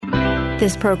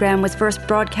This program was first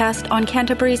broadcast on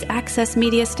Canterbury's access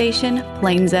media station,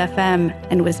 Plains FM,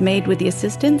 and was made with the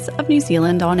assistance of New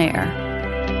Zealand On Air.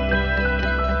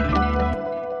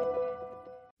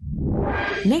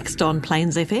 Next on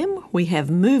Plains FM, we have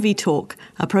Movie Talk,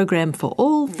 a program for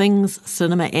all things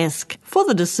cinema-esque, for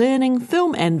the discerning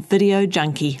film and video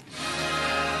junkie.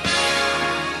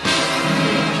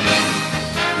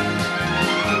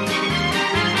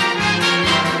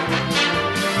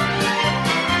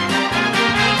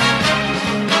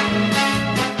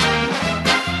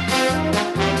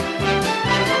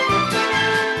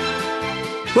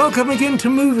 Welcome again to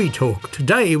Movie Talk.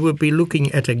 Today we'll be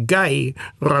looking at a gay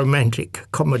romantic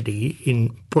comedy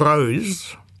in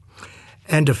Bros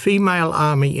and a female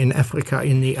army in Africa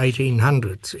in the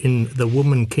 1800s in The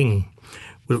Woman King.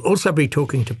 We'll also be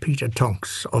talking to Peter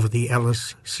Tonks of the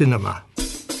Alice Cinema.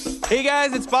 Hey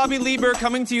guys, it's Bobby Lieber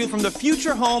coming to you from the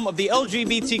future home of the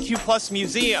LGBTQ+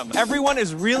 Museum. Everyone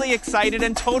is really excited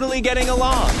and totally getting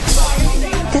along.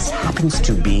 This happens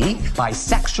to be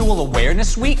Bisexual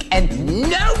Awareness Week, and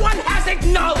no one has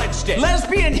acknowledged it.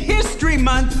 Lesbian History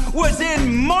Month was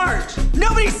in March.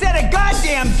 Nobody said a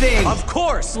goddamn thing. Of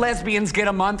course, lesbians get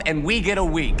a month and we get a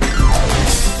week.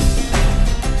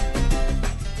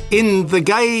 In the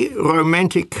gay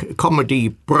romantic comedy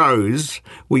Bros,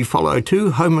 we follow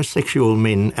two homosexual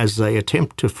men as they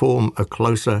attempt to form a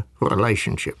closer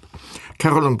relationship.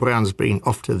 Carolyn Brown's been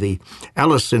off to the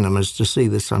Alice Cinemas to see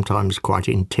this sometimes quite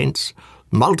intense,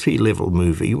 multi-level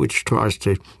movie which tries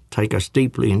to take us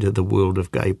deeply into the world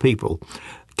of gay people.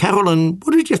 Carolyn,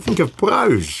 what did you think of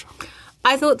Bros?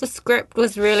 I thought the script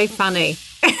was really funny.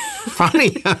 Funny?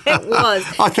 It was.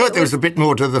 I thought there was a bit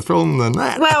more to the film than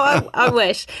that. Well, I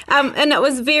wish. And it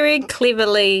was very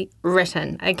cleverly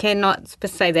written. I cannot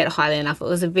say that highly enough. It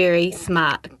was a very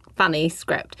smart, funny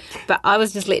script. But I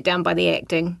was just let down by the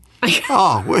acting.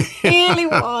 Oh, it really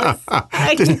was.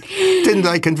 Didn't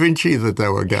they convince you that they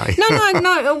were gay?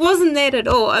 No, it wasn't that at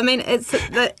all. I mean, it's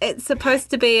supposed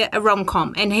to be a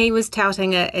rom-com, and he was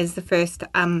touting it as the first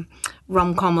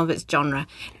rom-com of its genre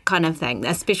kind of thing,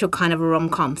 a special kind of a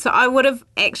rom-com. So I would have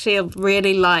actually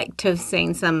really liked to have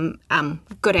seen some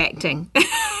good acting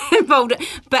involved.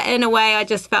 But in a way, I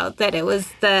just felt that it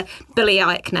was the Billy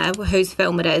Eichner, whose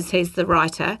film it is, he's the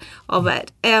writer of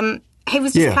it. He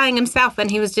was just playing himself, and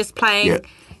he was just playing,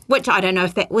 which I don't know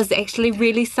if that was actually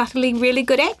really subtly really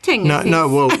good acting.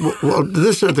 Well,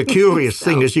 this is the curious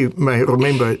thing, as you may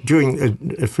remember, during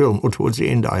a film, or towards the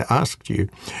end, I asked you,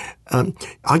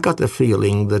 I got the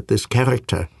feeling that this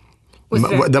character,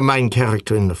 the main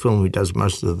character in the film who does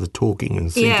most of the talking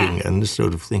and thinking and this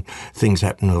sort of thing, things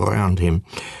happen around him,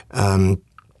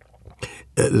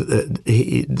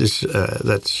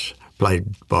 that's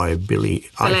played by Billy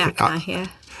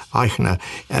Eichner,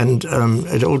 and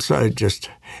it also just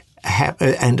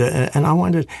and I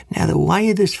wondered, now the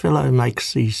way this fellow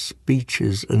makes these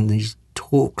speeches and these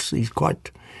talks, these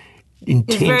quite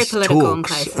intense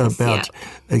talks about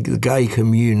the gay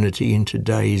community in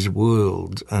today's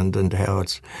world and how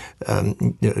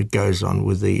it goes on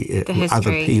with the history,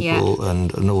 other people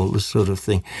and all this sort of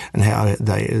thing, and how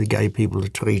the gay people are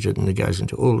treated, and it goes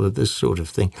into all of this sort of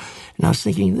thing. And I was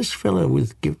thinking, this fellow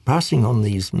passing on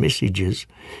these messages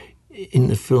in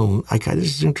the film, okay,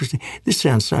 this is interesting. This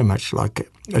sounds so much like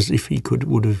as if he could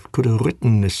have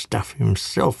written this stuff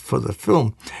himself for the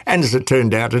film. And as it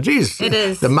turned out, it is. It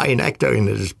is. The main actor in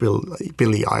it is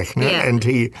Billy Eichner, and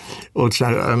he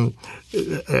also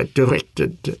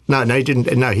directed. No, he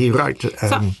didn't. No, he wrote.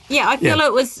 I feel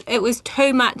it was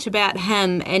too much about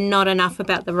him and not enough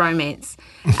about the romance.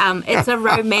 It's a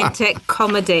romantic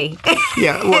comedy.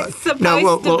 It's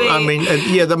supposed to be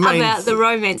the main about the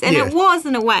romance, and it was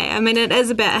in a way. I mean, it is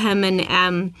about him and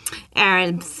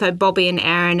Aaron. So Bobby and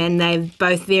Aaron, and they're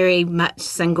both very much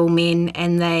single men,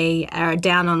 and they are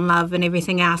down on love and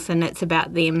everything else, and it's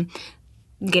about them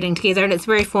getting together, and it's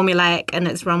very formulaic, and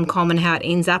it's rom-com and how it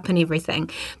ends up and everything.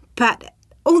 But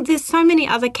there's so many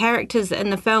other characters in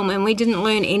the film, and we didn't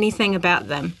learn anything about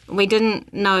them. We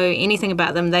didn't know anything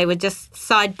about them. They were just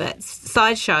side bits,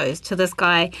 side shows to this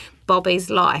guy Bobby's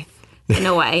life, in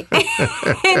a way.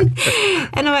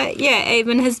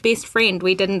 Even his best friend,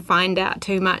 we didn't find out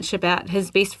too much about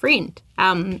his best friend.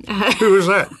 Who was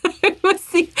that?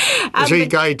 Was he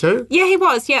gay too? Yeah, he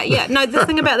was. Yeah. No, the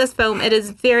thing about this film, it is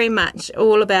very much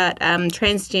all about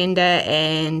transgender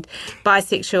and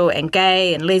bisexual and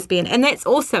gay and lesbian, and that's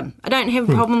awesome. I don't have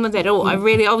a problem with that at all. I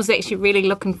was actually really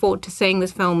looking forward to seeing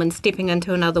this film and stepping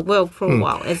into another world for a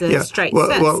while as a straight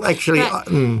cis. Well, actually,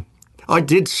 I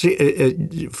did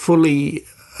fully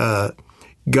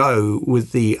go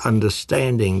with the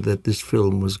understanding that this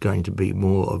film was going to be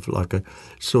more of like a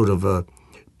sort of a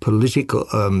political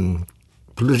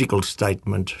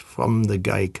statement from the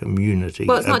gay community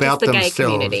about themselves. Gay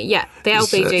community, the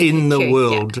LGBTQ in the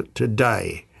world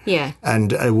today. Yeah,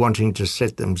 and wanting to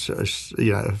set themselves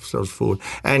forward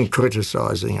and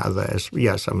criticising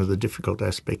some of the difficult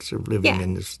aspects of living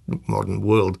in this modern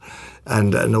world,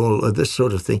 and all of this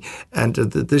sort of thing. And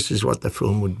this is what the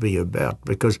film would be about.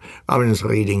 Because I was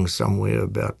reading somewhere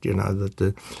about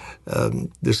that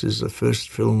this is the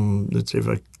first film that's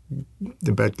ever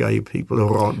about gay people,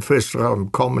 or first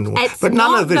rom-com, but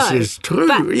none of this is true.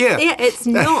 It's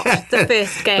not the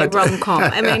first gay rom-com.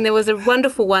 I mean, there was a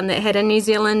wonderful one that had a New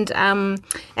Zealand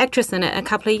actress in it a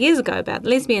couple of years ago about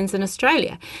lesbians in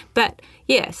Australia. But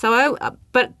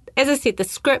but as I said, the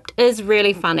script is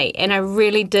really funny, and I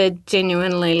really did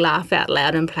genuinely laugh out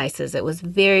loud in places. It was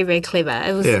very, very clever.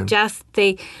 It was just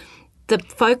the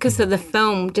focus of the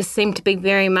film just seemed to be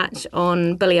very much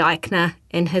on Billy Eichner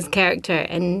and his character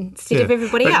instead of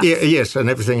everybody else. Yes, and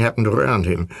everything happened around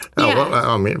him. He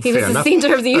was the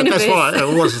centre of the universe. That's why I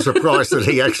wasn't surprised that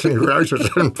he actually wrote it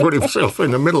and put himself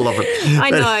in the middle of it. I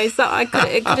know, so it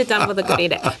could have done with a good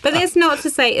edit. But that's not to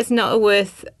say it's not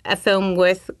a film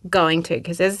worth going to,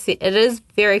 because as I said, it is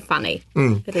very funny.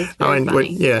 It is very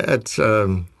funny.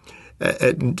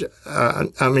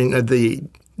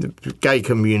 The gay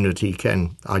community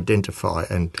can identify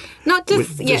and not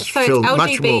just with this film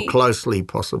much more closely,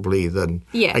 possibly than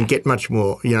and get much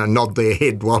more nod their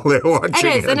head while they're watching.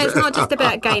 It is, and it's not just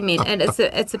about gay men.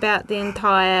 It's about the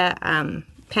entire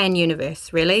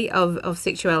pan-universe, really, of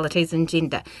sexualities and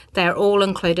gender. They're all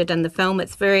included in the film.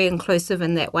 It's very inclusive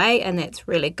in that way, and that's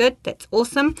really good. That's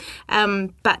awesome.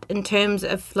 But in terms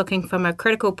of looking from a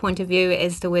critical point of view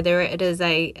as to whether it is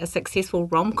a successful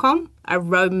rom-com, a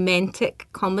romantic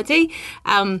comedy,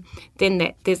 then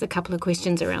there's a couple of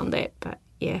questions around that. But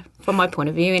yeah, from my point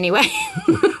of view anyway.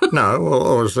 No,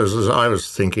 well, as I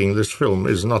was thinking, this film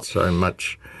is not so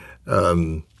much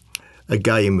a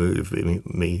gay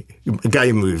movie.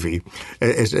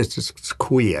 It's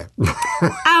queer. As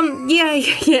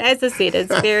I said,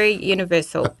 it's very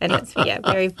universal, and it's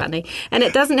very funny. And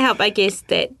it doesn't help, I guess,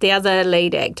 that the other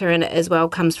lead actor in it as well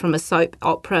comes from a soap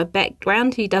opera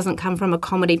background. He doesn't come from a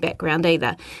comedy background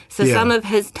either. So some of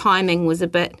his timing was a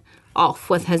bit off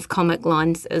with his comic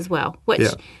lines as well, which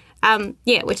is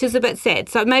a bit sad.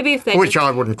 So maybe if they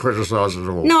I wouldn't criticise at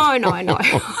all. No.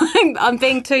 I'm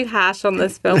being too harsh on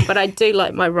this film, but I do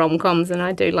like my rom-coms, and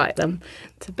I do like them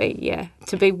to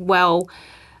be well.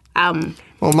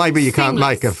 Well, maybe you can't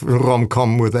make a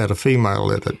rom-com without a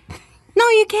female in it. No,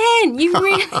 you can. You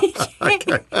really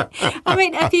can. I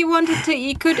mean, if you wanted to,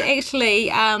 you could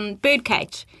actually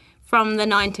Birdcage from the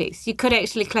 90s. You could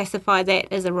actually classify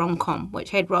that as a rom-com,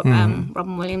 which had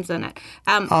Robin Williams in it.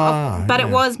 It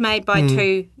was made by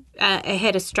two. It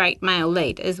had a straight male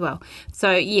lead as well.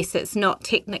 So, yes, it's not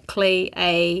technically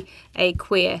a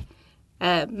queer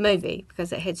movie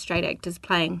because it had straight actors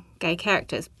playing gay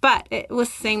characters. But it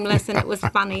was seamless and it was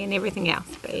funny and everything else.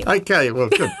 But, yeah. Okay, well,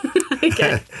 good.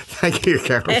 Okay. Thank you,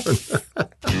 Carolyn.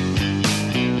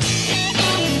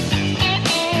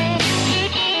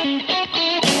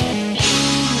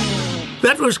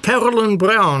 That was Carolyn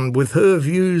Brown with her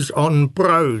views on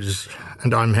Bros.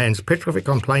 And I'm Hans Petrovic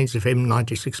on Plains FM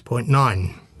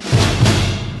 96.9.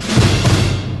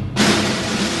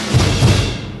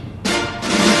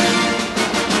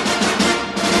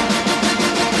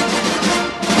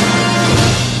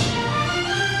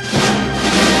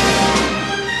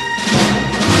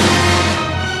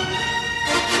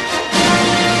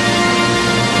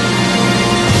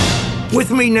 With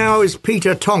me now is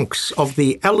Peter Tonks of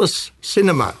the Alice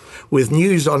Cinema with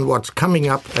news on what's coming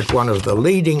up at one of the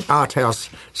leading art house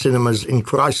cinemas in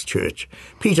Christchurch.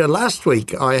 Peter, last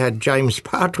week I had James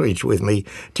Partridge with me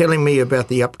telling me about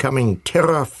the upcoming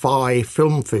Terra Phi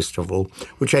Film Festival,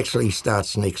 which actually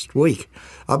starts next week.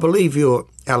 I believe your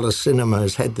Alice Cinema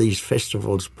has had these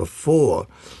festivals before.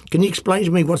 Can you explain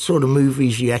to me what sort of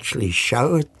movies you actually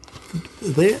show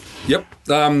there? Yep.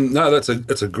 No,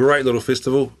 it's a great little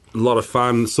festival. A lot of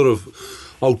fun, sort of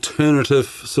alternative,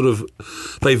 sort of.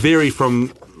 They vary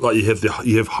from, like, you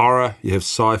have horror, you have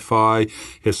sci-fi, you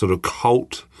have sort of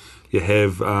cult, you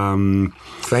have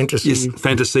fantasy. Yes,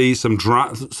 fantasy, some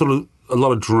sort of a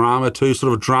lot of drama too,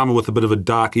 sort of a drama with a bit of a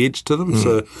dark edge to them.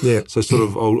 So sort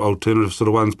of alternative sort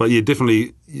of ones. But yeah,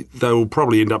 definitely they will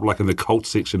probably end up like in the cult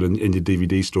section in your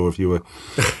DVD store if you were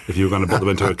going to put them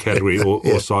into a category or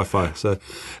sci-fi. So,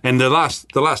 and the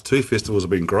last two festivals have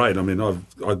been great. I mean, I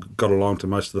got along to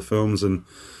most of the films and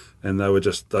and they were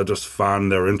just fun.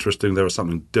 They were interesting. They were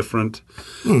something different.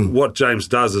 What James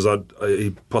does is,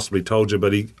 he possibly told you,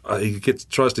 but he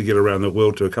tries to get around the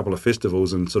world to a couple of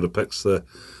festivals and sort of picks the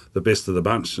best of the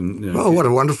bunch. And what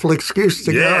a wonderful excuse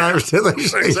to go over to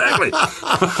these. Exactly.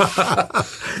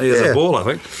 He has a ball, I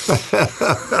think.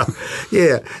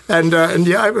 And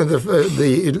you opened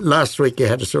the last week. You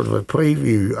had a sort of a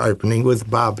preview opening with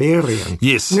Barbarian.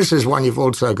 Yes, and this is one you've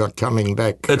also got coming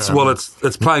back. It's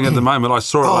playing at the moment. I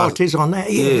saw it. It is on that.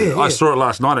 I saw it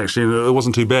last night actually, and it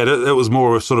wasn't too bad. It was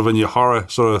more sort of in your horror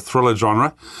sort of thriller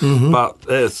genre, but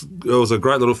it was a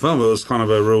great little film. It was kind of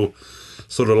a real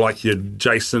sort of like your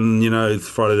Jason,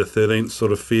 Friday the 13th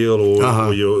sort of feel,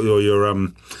 or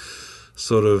your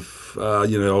sort of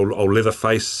old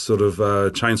Leatherface sort of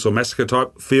Chainsaw Massacre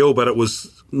type feel, but it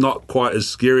was not quite as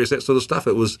scary as that sort of stuff.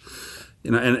 It was,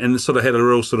 and it sort of had a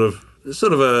real sort of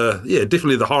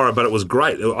definitely the horror, but it was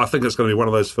great. I think it's going to be one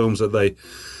of those films that they,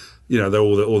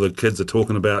 all the kids are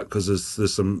talking about, because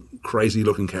there's some crazy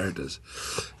looking characters,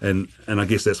 and I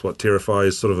guess that's what Terrify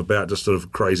is sort of about, just sort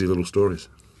of crazy little stories.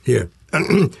 Yeah.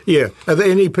 Are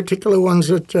there any particular ones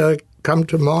that come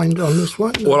to mind on this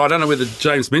one? Well, I don't know whether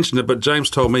James mentioned it, but James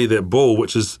told me that Ball,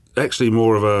 which is actually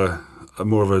more of a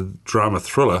drama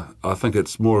thriller, I think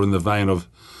it's more in the vein of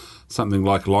something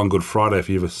like Long Good Friday, if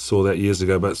you ever saw that years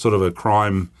ago, but sort of a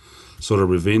crime, sort of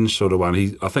revenge sort of one.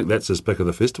 I think that's his pick of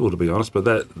the festival, to be honest, but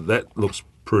that looks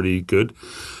pretty good.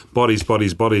 Bodies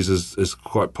is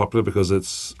quite popular because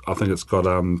I think it's got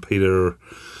Peter...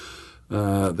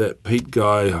 that Pete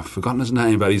guy, I've forgotten his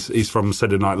name, but he's from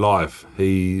Saturday Night Live.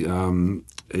 He's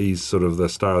sort of the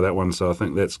star of that one, so I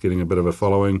think that's getting a bit of a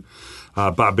following.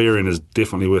 Barbarian is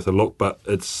definitely worth a look, but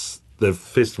the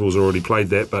festival's already played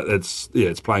that, but it's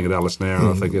playing at Alice now, and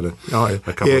I think at a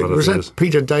couple of other was theaters. that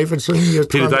Peter Davidson?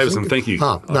 Peter Davidson, thank you.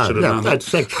 Oh, no,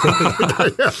 that's actually...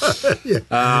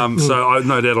 So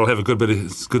no doubt I'll have a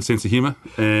good sense of humour,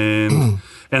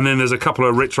 and then there's a couple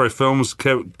of retro films,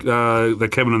 The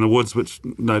Cabin in the Woods, which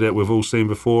no doubt we've all seen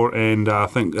before, and I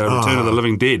think Return of the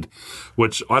Living Dead,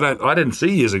 which I didn't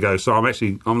see years ago, so I'm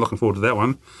looking forward to that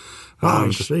one.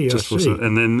 I see.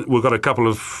 And then we've got a couple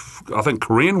of, I think,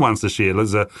 Korean ones this year.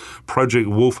 There's a Project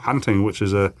Wolf Hunting, which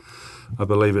is I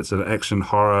believe it's an action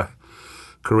horror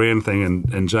Korean thing,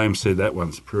 and James said that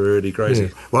one's pretty crazy.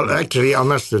 Yeah. Well, actually, I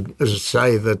must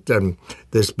say that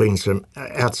there's been some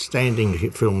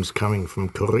outstanding films coming from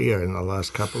Korea in the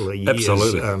last couple of years.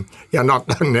 Absolutely.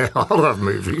 Not horror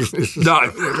movies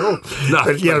necessarily No.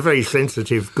 But very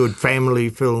sensitive, good family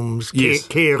films,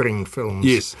 caring films.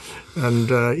 Yes. And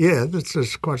that's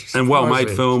just quite surprising. And well-made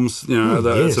films.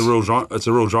 It's a real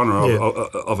genre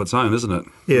of its own, isn't it?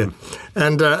 Yeah,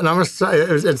 and I must say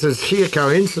it's a sheer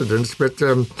coincidence, but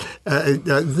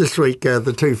this week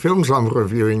the two films I'm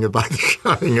reviewing are both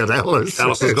showing at Alice.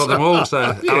 Alice has got them all,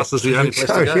 so Alice is the only place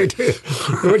to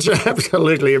go. Which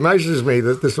absolutely amazes me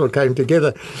that this all came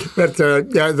together. But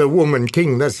The Woman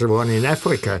King, that's the one in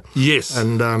Africa. Yes,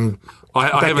 and.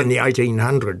 Back in the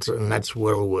 1800s, and that's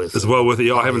well worth it. It's well worth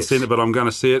it. I haven't seen it, but I'm going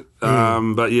to see it.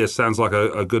 But yeah, sounds like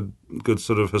a good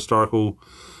sort of historical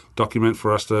document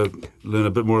for us to learn a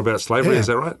bit more about slavery. Is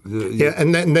that right? Yeah,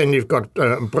 and then you've got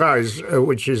Brose,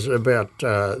 which is about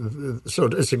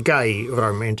it's a gay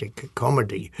romantic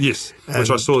comedy. Yes,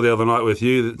 which I saw the other night with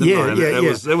you.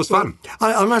 It was fun.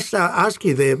 I must ask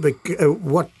you there,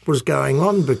 what was going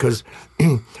on, because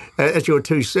at your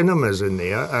two cinemas in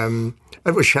there.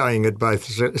 It was showing at both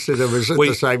cinemas at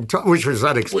the same time, which was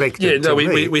unexpected.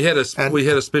 We had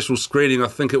a special screening. I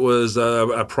think it was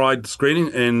a Pride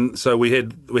screening, and so we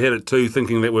had it too,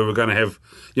 thinking that we were going to have,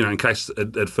 in case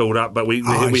it filled up. But we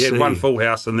had one full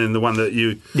house, and then the one that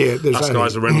us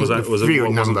guys around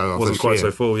wasn't quite so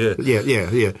full.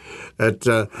 Yeah.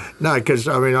 No, because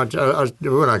when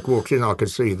I walked in, I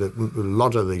could see that a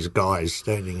lot of these guys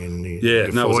standing in the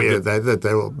foyer,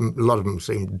 a lot of them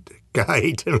seemed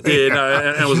gay to me.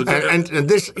 And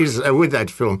this is with that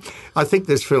film. I think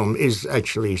this film is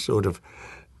actually sort of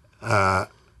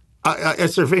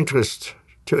it's of interest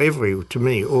to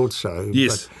me also.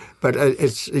 Yes, but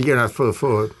it's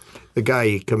for the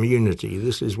gay community,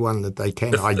 this is one that they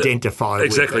can identify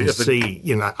with and see.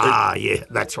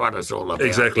 That's what it's all about.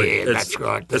 Exactly, yeah, that's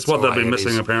right. That's what they've been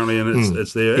missing apparently, and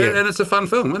it's there, and it's a fun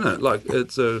film, isn't it? Like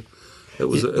it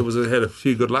had a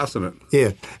few good laughs in it.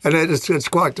 Yeah, and it's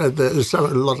quite a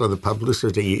lot of the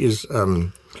publicity is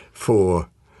for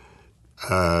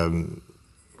the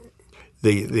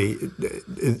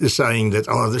saying that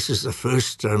this is the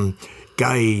first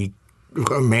gay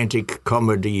romantic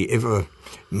comedy ever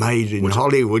made in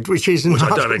Hollywood, which is not...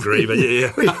 I don't agree, but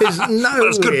yeah. It's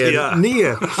nowhere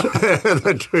near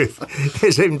the truth.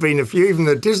 There's been a few, even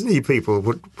the Disney people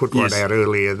put one out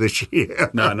earlier this year.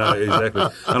 No, exactly.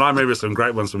 And I remember some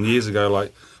great ones from years ago,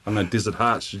 like, I don't know, Desert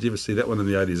Hearts. Did you ever see that one in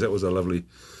the 80s? That was a lovely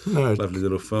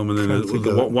little film. And then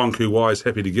Wong Kar-wai's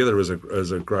Happy Together is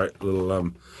a great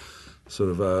little sort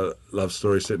of love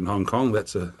story set in Hong Kong.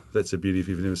 That's a beauty if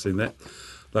you've never seen that.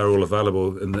 They're all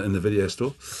available in the video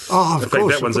store. Oh, of course. In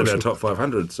fact, that one's in our top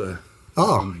 500. So.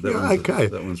 Okay.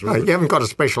 That one's really you haven't got a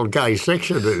special gay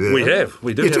section there. We have.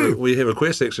 We have a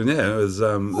queer section, yeah. There's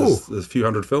a few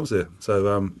hundred films there.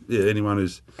 So, anyone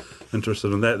who's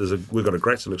interested in that, we've got a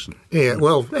great selection. Yeah,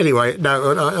 well, anyway,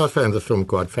 no, I found the film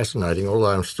quite fascinating,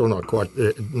 although I'm still not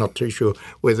too sure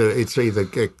whether it's either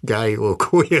gay or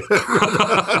queer.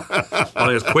 I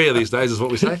think it's queer these days, is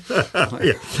what we say.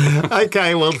 Yeah.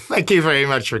 Okay, well, thank you very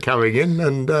much for coming in,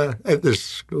 and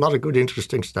there's a lot of good,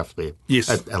 interesting stuff there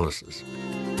at Alice's.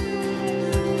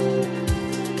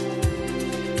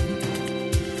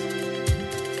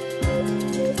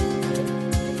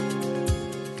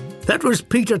 That was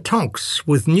Peter Tonks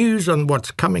with news on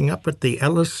what's coming up at the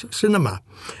Alice Cinema.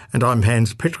 And I'm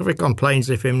Hans Petrovic on Plains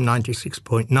FM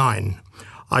 96.9.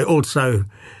 I also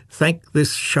thank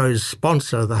this show's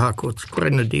sponsor, the Harcourt's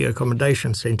Grenadier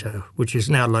Accommodation Centre, which is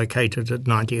now located at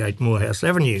 98 Moorhouse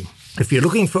Avenue. If you're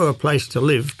looking for a place to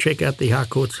live, check out the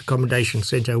Harcourt's Accommodation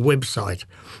Centre website.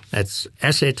 That's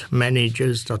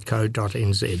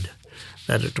assetmanagers.co.nz.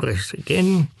 That address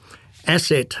again,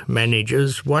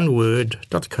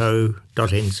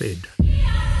 assetmanagers.co.nz.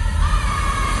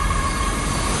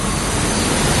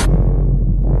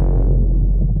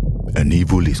 An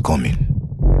evil is coming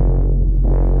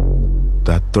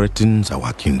that threatens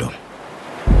our kingdom,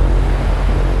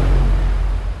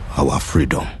 our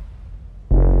freedom.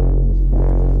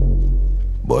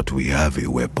 But we have a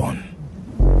weapon.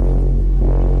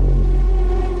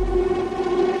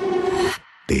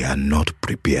 They are not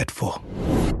prepared for.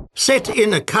 Set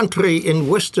in a country in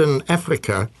Western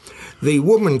Africa, The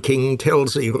Woman King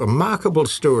tells a remarkable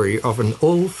story of an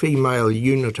all-female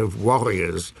unit of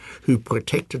warriors who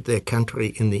protected their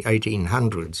country in the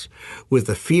 1800s with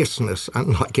a fierceness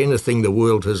unlike anything the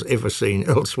world has ever seen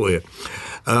elsewhere.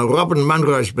 Robin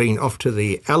Munro's been off to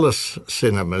the Alice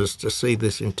cinemas to see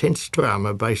this intense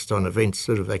drama based on events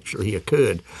that have actually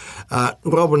occurred.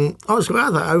 Robin, I was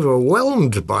rather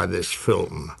overwhelmed by this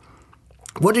film.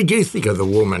 What did you think of The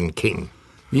Woman King?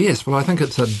 Yes, well, I think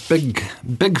it's a big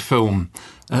film.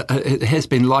 It has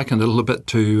been likened a little bit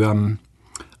to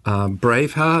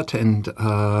Braveheart and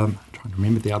I'm trying to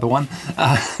remember the other one.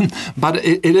 But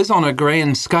it is on a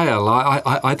grand scale.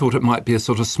 I thought it might be a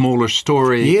sort of smallish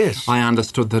story. Yes. I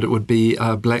understood that it would be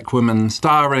black women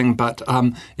starring, but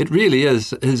it really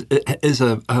is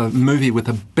a movie with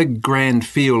a big grand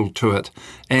feel to it.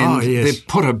 And they've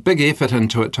put a big effort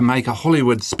into it to make a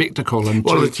Hollywood spectacle.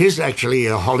 Well, it is actually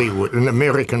an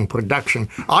American production.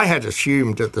 I had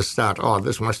assumed at the start,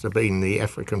 this must have been the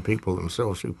African people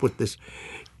themselves who put this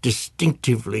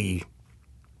distinctively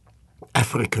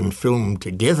African film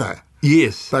together.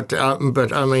 Yes, but I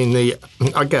mean,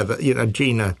 I gather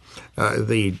Gina,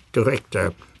 the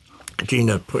director,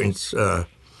 Gina Prince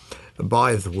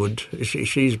Bythewood,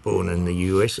 she's born in the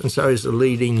US, and so is the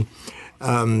leading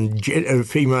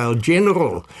female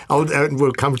general.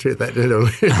 We'll come to that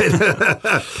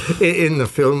in the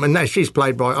film, and now she's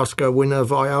played by Oscar winner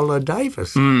Viola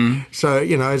Davis. So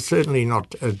it's certainly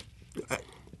not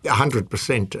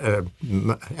 100%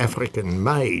 African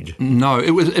made. No,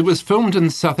 it was filmed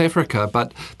in South Africa,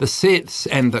 but the sets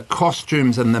and the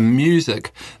costumes and the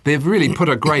music, they've really put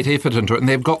a great effort into it, and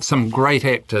they've got some great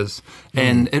actors,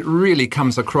 and it really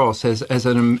comes across as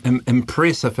an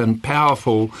impressive and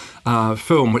powerful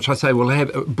film, which I say will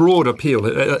have a broad appeal.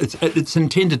 It's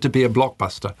intended to be a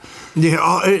blockbuster.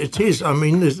 Yeah, it is. I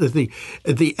mean,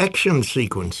 the action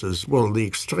sequences, the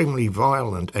extremely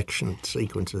violent action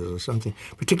sequences or something,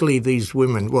 particularly these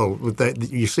women. Well,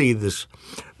 you see this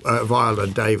Viola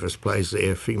Davis plays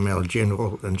their female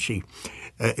general, and she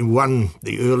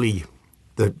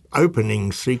the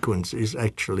opening sequence is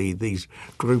actually these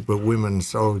group of women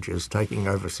soldiers taking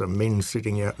over some men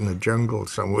sitting out in the jungle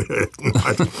somewhere at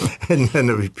night, and then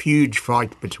a huge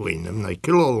fight between them. They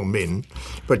kill all the men,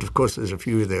 but of course there's a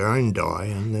few of their own die,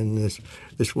 and then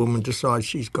this woman decides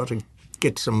she's got to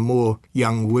get some more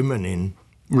young women in.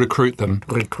 Recruit them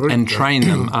and train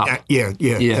them up.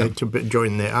 To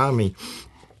join their army.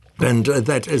 And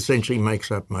that essentially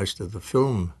makes up most of the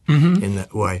film in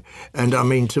that way. And I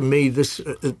mean, to me,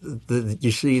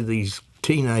 you see these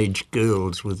teenage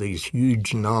girls with these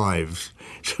huge knives,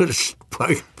 sort of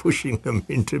pushing them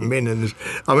into men. And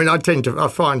I mean, I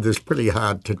find this pretty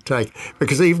hard to take,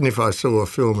 because even if I saw a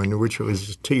film in which it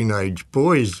was teenage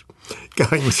boys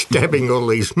going stabbing all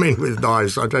these men with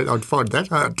knives, I'd find that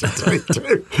hard to take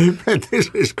too. But this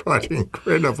is quite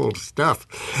incredible stuff,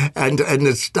 and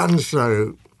it's done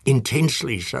so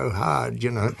intensely, so hard,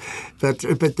 But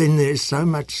then there's so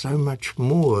much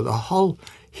more. The whole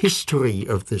history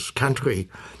of this country,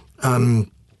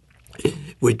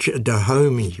 which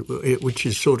Dahomey, which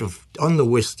is sort of on the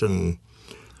western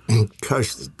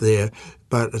coast there,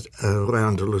 but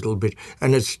around a little bit,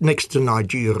 and it's next to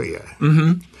Nigeria,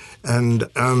 and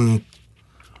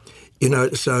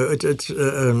so it's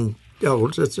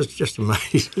just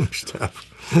amazing stuff.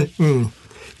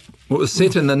 Well, it was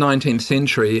set in the 19th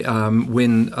century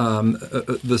when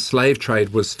the slave trade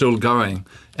was still going,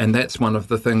 and that's one of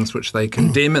the things which they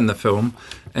condemn in the film.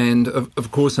 And,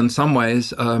 of course, in some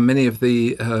ways, many of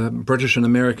the British and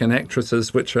American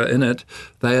actresses which are in it,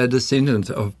 they are descendants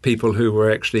of people who were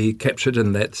actually captured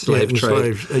in that slave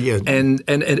trade. And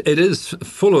it is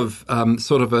full of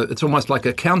it's almost like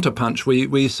a counterpunch.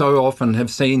 We so often have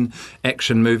seen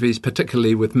action movies,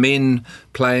 particularly with men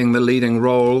playing the leading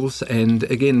roles, and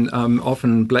again,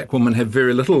 often black women have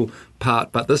very little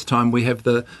part, but this time we have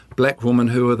the black women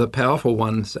who are the powerful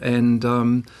ones, and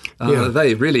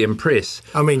they really impress.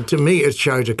 I mean, to me, it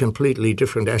showed a completely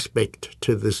different aspect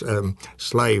to this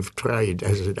slave trade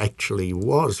as it actually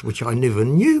was, which I never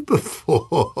knew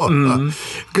before,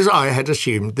 because I had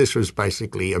assumed this was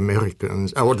basically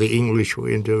Americans, or the English were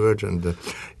into it, and the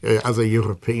other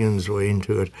Europeans were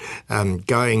into it,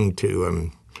 going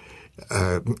to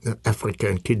Africa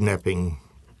and kidnapping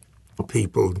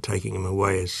people and taking them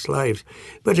away as slaves.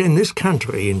 But in this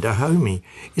country, in Dahomey,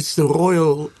 it's the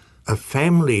royal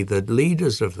family, the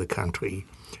leaders of the country,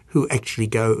 who actually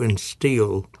go and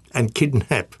steal and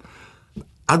kidnap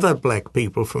other black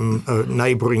people from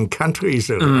neighbouring countries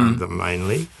around them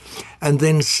mainly, and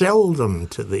then sell them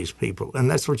to these people. And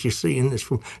that's what you see in this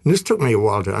film. And this took me a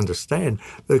while to understand,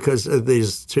 because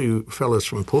these two fellas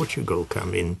from Portugal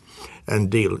come in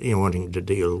and wanting to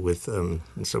deal with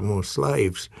some more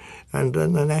slaves. And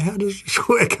how does this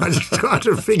work? I just try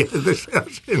to figure this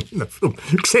out in the film.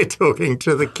 They're talking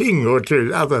to the king or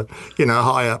to other,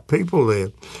 high-up people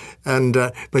there. And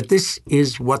but this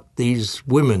is what these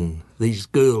women, these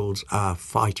girls, are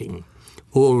fighting.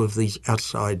 All of these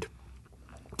outside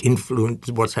influence,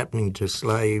 what's happening to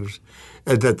slaves,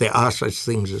 that there are such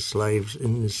things as slaves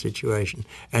in this situation,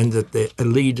 and that the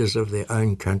leaders of their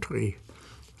own country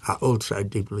are also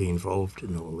deeply involved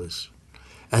in all this.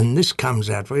 And this comes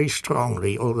out very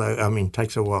strongly, although, it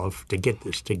takes a while to get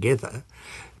this together.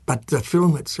 But the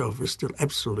film itself is still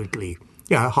absolutely,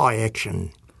 high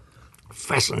action,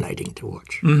 fascinating to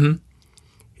watch. Mm-hmm.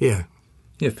 Yeah.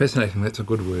 Yeah, fascinating, that's a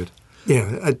good word.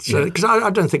 Yeah, because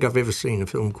I don't think I've ever seen a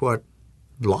film quite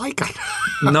like it.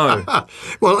 No.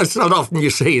 Well, it's not often you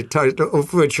see it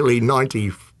virtually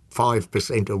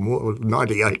 95% or more,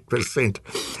 98%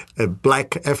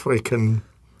 black African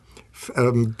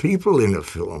people in a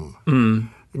film.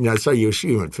 So you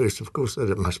assume at first, of course,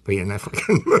 that it must be an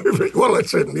African movie. Well, it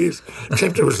certainly is,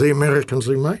 except it was the Americans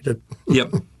who made it.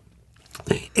 Yep.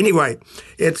 Anyway,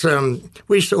 it's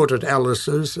we saw it at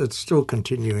Alice's. It's still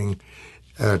continuing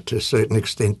to a certain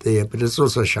extent there, but it's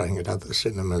also showing at other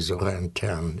cinemas around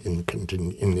town in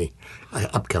the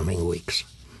upcoming weeks.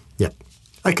 Yep.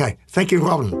 Okay. Thank you,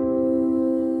 Robin.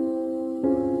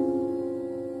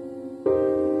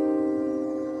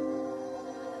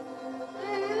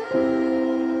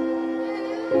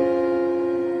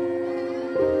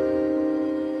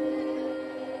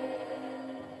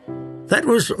 That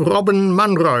was Robin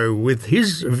Munro with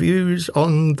his views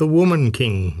on The Woman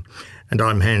King. And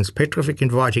I'm Hans Petrovic,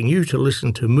 inviting you to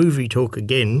listen to Movie Talk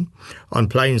again on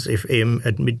Plains FM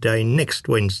at midday next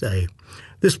Wednesday.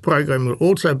 This program will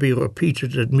also be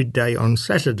repeated at midday on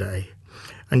Saturday.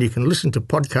 And you can listen to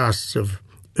podcasts of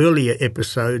earlier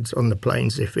episodes on the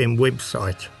Plains FM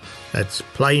website. That's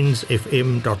plainsfm.org.nz.